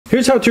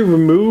Here's how to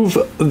remove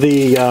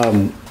the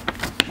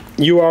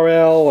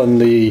URL and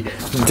the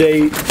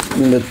date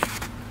and the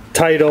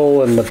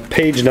title and the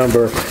page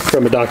number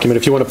from a document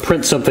if you want to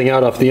print something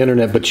out off the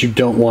internet but you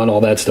don't want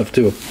all that stuff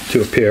to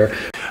appear.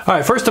 All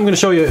right, first I'm going to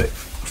show you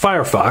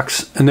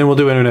Firefox and then we'll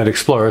do Internet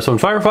Explorer. So in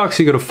Firefox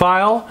you go to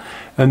File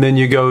and then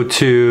you go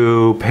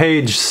to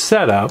Page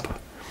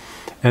Setup,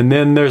 and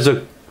then there's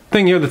a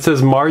thing here that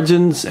says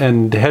Margins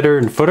and Header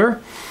and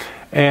Footer.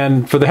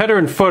 And for the header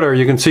and footer,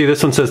 you can see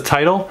this one says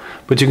title,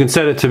 but you can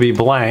set it to be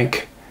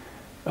blank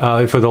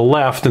for the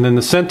left, and then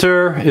the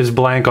center is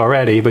blank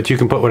already, but you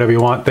can put whatever you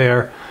want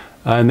there.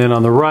 And then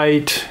on the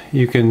right,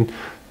 you can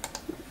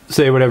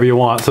say whatever you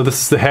want. So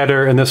this is the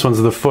header, and this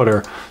one's the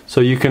footer.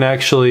 So you can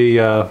actually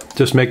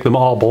just make them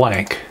all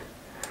blank,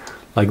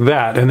 like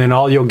that. And then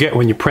all you'll get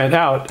when you print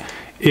out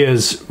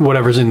is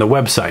whatever's in the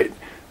website.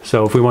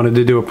 So if we wanted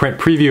to do a print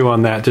preview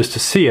on that just to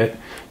see it,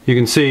 you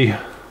can see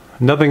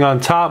nothing on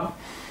top,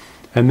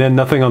 and then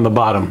nothing on the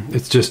bottom.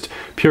 It's just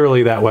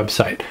purely that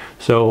website.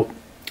 So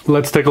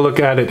let's take a look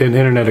at it in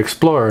Internet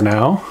Explorer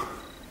now.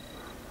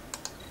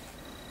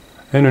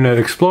 Internet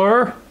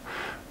Explorer,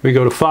 we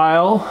go to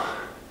File,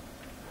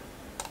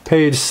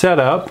 Page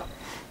Setup,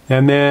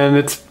 and then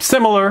it's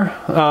similar.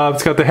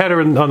 It's got the header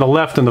on the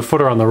left and the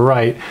footer on the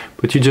right,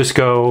 but you just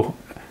go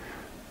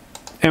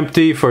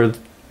empty for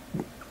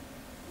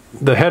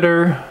the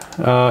header,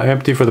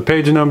 empty for the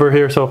page number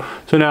here. So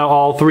now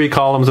all three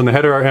columns in the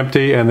header are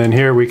empty, and then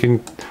here we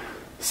can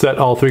set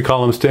all three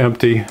columns to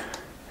empty.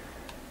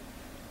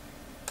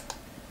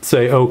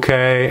 Say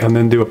OK, and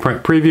then do a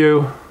print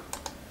preview.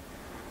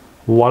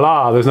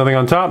 Voila, there's nothing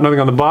on top, nothing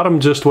on the bottom,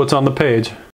 just what's on the page.